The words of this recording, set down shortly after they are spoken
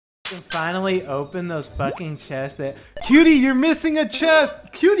Finally open those fucking chests that— Cutie, you're missing a chest!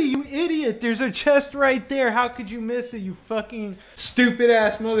 Cutie, you idiot! There's a chest right there. How could you miss it, you fucking stupid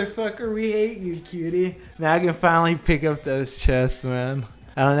ass motherfucker? We hate you, Cutie. Now I can finally pick up those chests, man.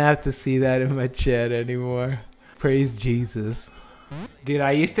 I don't have to see that in my chat anymore. Praise Jesus. Dude,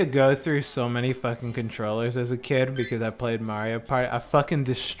 I used to go through so many fucking controllers as a kid because I played Mario Party. I fucking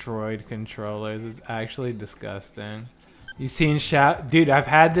destroyed controllers. It's actually disgusting. You seen Shout? Dude, I've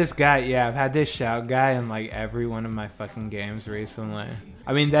had this guy. Yeah, I've had this Shout guy in like every one of my fucking games recently.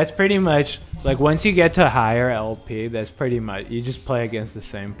 I mean, that's pretty much like once you get to higher LP, that's pretty much, you just play against the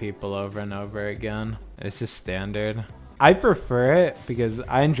same people over and over again. It's just standard. I prefer it because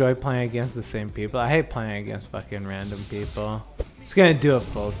I enjoy playing against the same people. I hate playing against fucking random people. Just gonna do a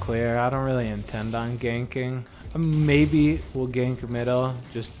full clear. I don't really intend on ganking. Maybe we'll gank middle,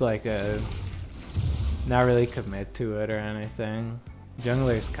 just like a— not really commit to it or anything.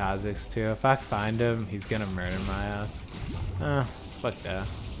 Jungler's Kha'Zix too. If I find him, he's gonna murder my ass. Fuck that.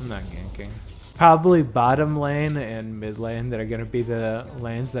 I'm not ganking. Probably bottom lane and mid lane that are gonna be the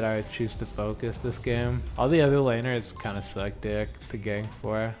lanes that I would choose to focus this game. All the other laners kind of suck dick to gank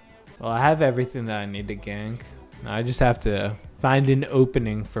for. Well, I have everything that I need to gank. Now I just have to find an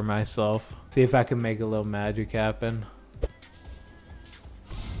opening for myself. See if I can make a little magic happen.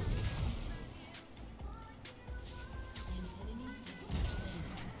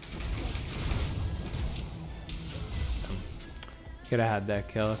 Could have had that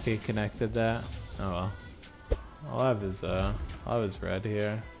kill if he connected that. Oh well. I'll have his red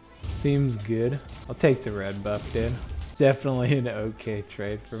here. Seems good. I'll take the red buff, dude. Definitely an okay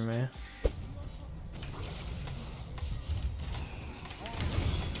trade for me.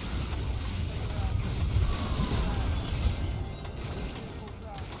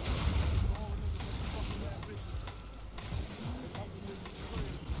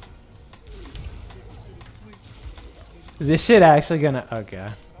 Is this shit actually gonna— okay.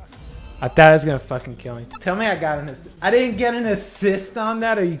 I thought it was gonna fucking kill me. Tell me I got an assist. I didn't get an assist on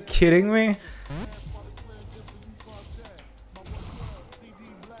that? Are you kidding me?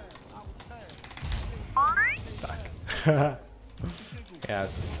 Fuck. Yeah, I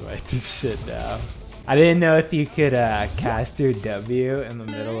have to swipe this shit down. I didn't know if you could cast your W in the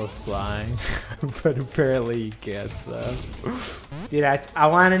middle of flying, but apparently you can't, so. Dude, I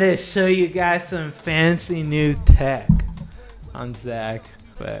wanted to show you guys some fancy new tech on Zach,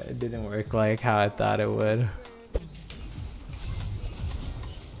 but it didn't work like how I thought it would.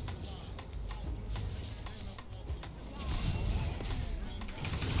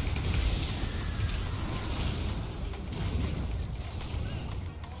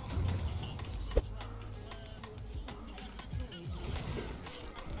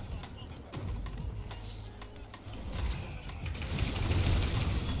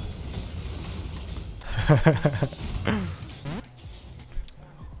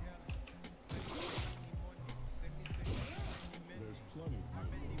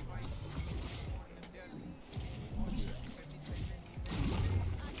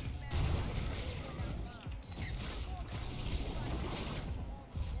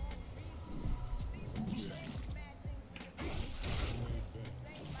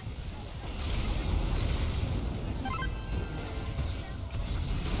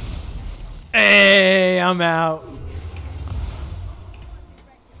 Hey, I'm out.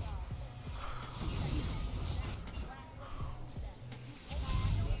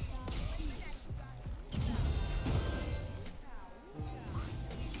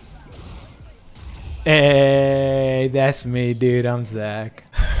 Hey, that's me, dude. I'm Zach.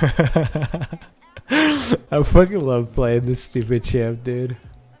 I fucking love playing this stupid champ, dude.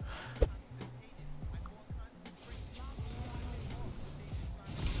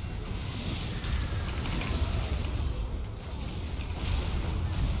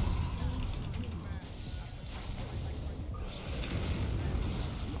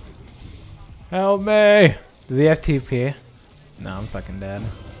 Help me! Does he have TP? No, I'm fucking dead.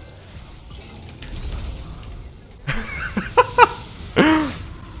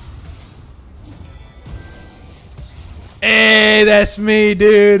 Hey, that's me,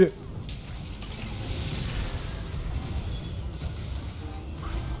 dude!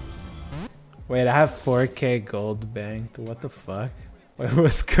 Wait, I have 4K gold banked. What the fuck? Wait,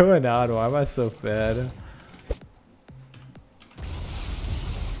 what's going on? Why am I so bad?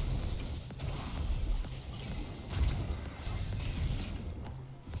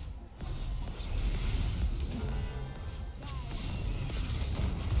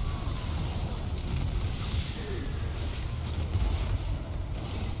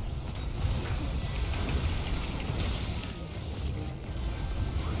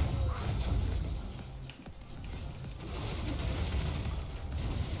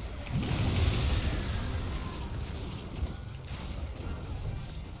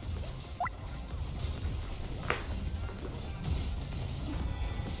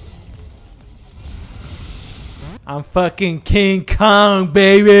 I'm fucking King Kong,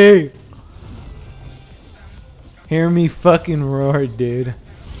 baby. Hear me fucking roar, dude.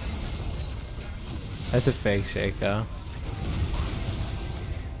 That's a fake Shaco.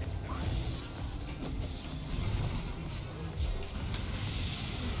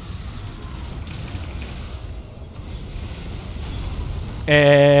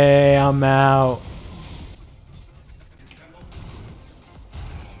 Hey, I'm out.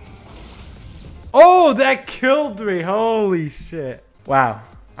 Oh, that killed me. Holy shit. Wow.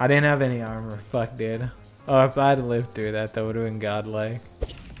 I didn't have any armor. Fuck, dude. Oh, if I'd lived through that, that would have been godlike.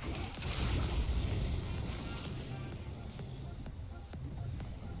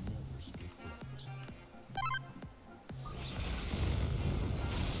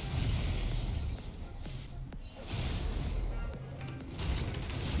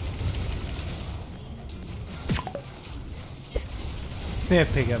 I'm gonna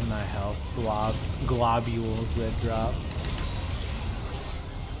pick up my health globules that drop.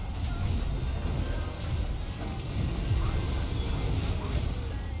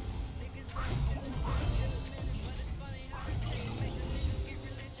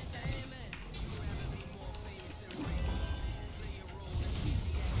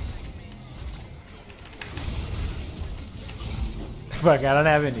 Fuck, I don't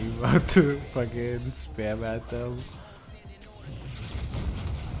have an emote to fucking spam at them.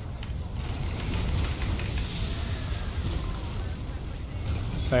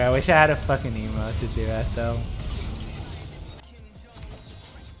 Fuck, I wish I had a fucking emote to do that though.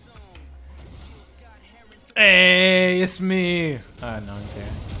 Hey, it's me! Oh, no one's here.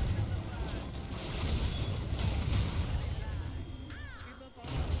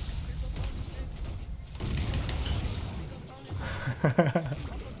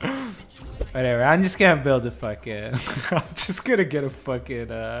 Whatever, I'm just gonna build a fucking... I'm just gonna get a fucking,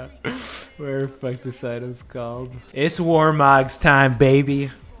 whatever the fuck this item's called. It's Warmog's time, baby.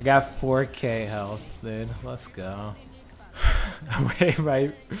 I got 4k health, dude. Let's go. Wait,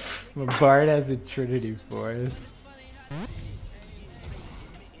 my Bard has a Trinity Force.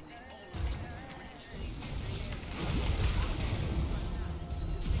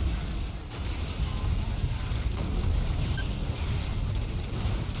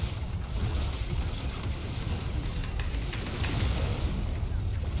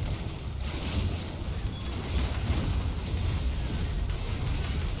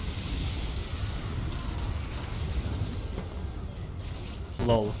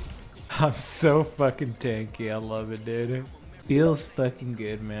 Lol. I'm so fucking tanky. I love it, dude. Feels fucking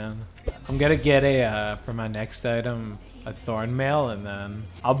good, man. I'm gonna get a, for my next item, a Thorn Mail, and then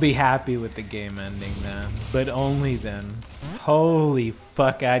I'll be happy with the game ending then. But only then. Holy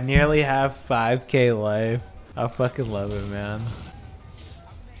fuck, I nearly have 5k life. I fucking love it, man.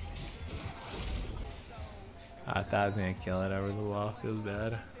 I thought I was gonna kill it over the wall. Feels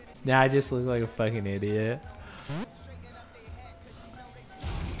bad. Now I just look like a fucking idiot.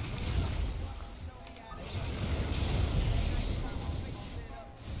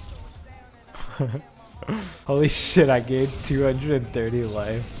 Holy shit, I gained 230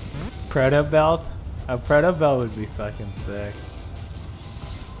 life. Proto belt? A proto belt would be fucking sick.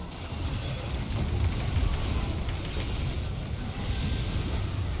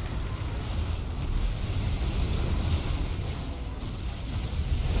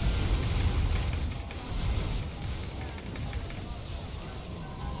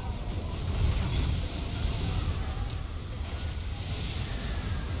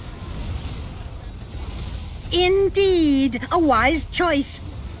 Indeed, a wise choice.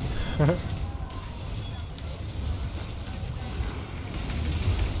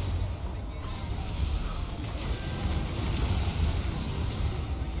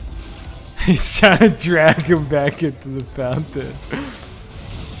 He's trying to drag him back into the fountain.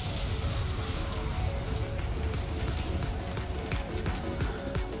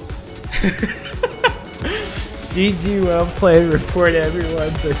 GG, well played. Report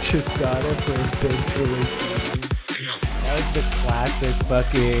everyone but Tristana for eventually. That was the classic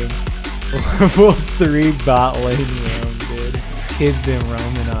fucking level 3 bot lane roam, dude. Kid's been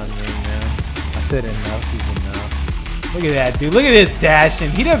roaming on me, man. I said enough is enough. Look at that, dude. Look at this dashing.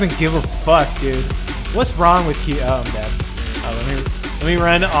 He doesn't give a fuck, dude. What's wrong with you? Oh, I'm dead. Oh, let me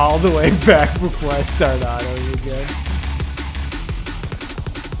run all the way back before I start autoing again.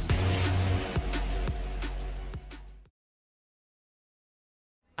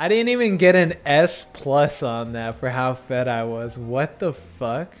 I didn't even get an S plus on that for how fed I was. What the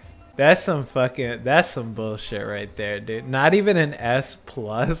fuck? That's some bullshit right there, dude. Not even an S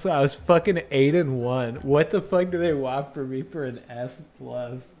plus. I was fucking 8-1. What the fuck do they want from me for an S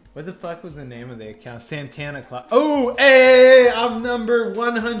plus? What the fuck was the name of the account? Santana Claus. Oh, hey, I'm number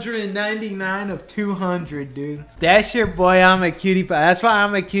 199 of 200, dude. That's your boy, I'm a cutie pie. That's why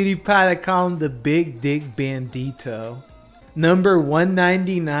I'm a cutie pie. I call him the Big Dick Bandito. Number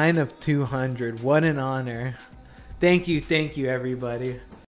 199 of 200. What an honor. Thank you, everybody.